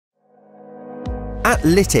At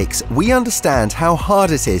Lytx, we understand how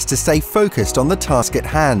hard it is to stay focused on the task at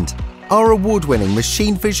hand. Our award-winning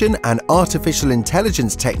machine vision and artificial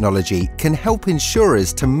intelligence technology can help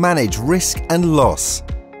insurers to manage risk and loss.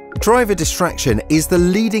 Driver distraction is the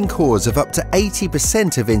leading cause of up to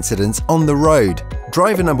 80% of incidents on the road.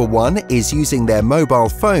 Driver number one is using their mobile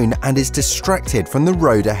phone and is distracted from the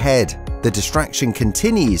road ahead. The distraction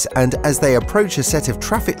continues, and as they approach a set of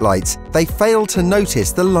traffic lights, they fail to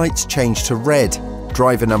notice the lights change to red.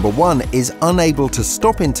 Driver number one is unable to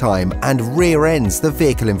stop in time and rear-ends the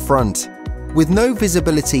vehicle in front. With no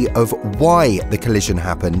visibility of why the collision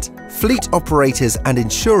happened, fleet operators and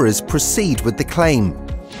insurers proceed with the claim.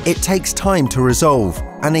 It takes time to resolve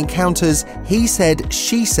and encounters he said,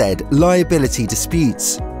 she said liability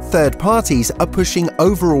disputes. Third parties are pushing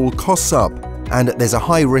overall costs up, and there's a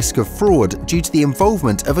high risk of fraud due to the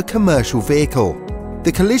involvement of a commercial vehicle.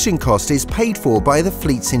 The collision cost is paid for by the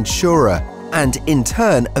fleet's insurer and in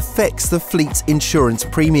turn affects the fleet's insurance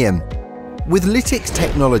premium. With Lytx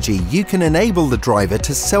technology, you can enable the driver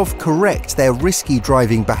to self-correct their risky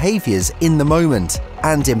driving behaviours in the moment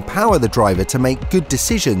and empower the driver to make good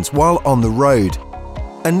decisions while on the road.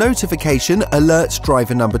 A notification alerts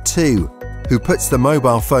driver number two, who puts the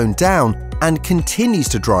mobile phone down and continues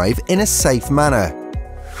to drive in a safe manner.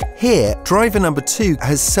 Here, driver number two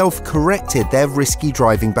has self-corrected their risky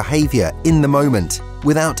driving behaviour in the moment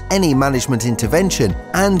without any management intervention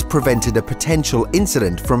and prevented a potential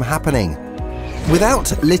incident from happening. Without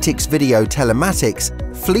Lytx video telematics,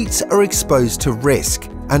 fleets are exposed to risk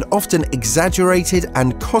and often exaggerated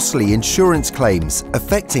and costly insurance claims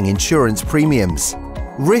affecting insurance premiums.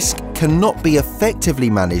 Risk cannot be effectively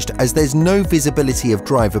managed as there's no visibility of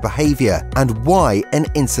driver behaviour and why an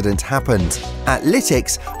incident happened. At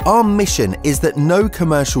Lytx, our mission is that no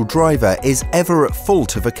commercial driver is ever at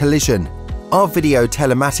fault of a collision. Our video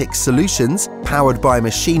telematics solutions, powered by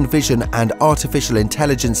machine vision and artificial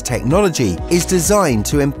intelligence technology, is designed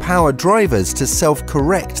to empower drivers to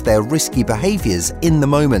self-correct their risky behaviours in the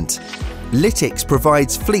moment. Lytx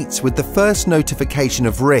provides fleets with the first notification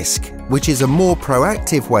of risk, which is a more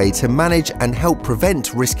proactive way to manage and help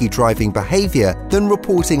prevent risky driving behaviour than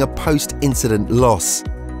reporting a post-incident loss.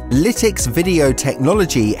 Lytx video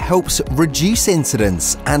technology helps reduce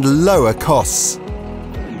incidents and lower costs.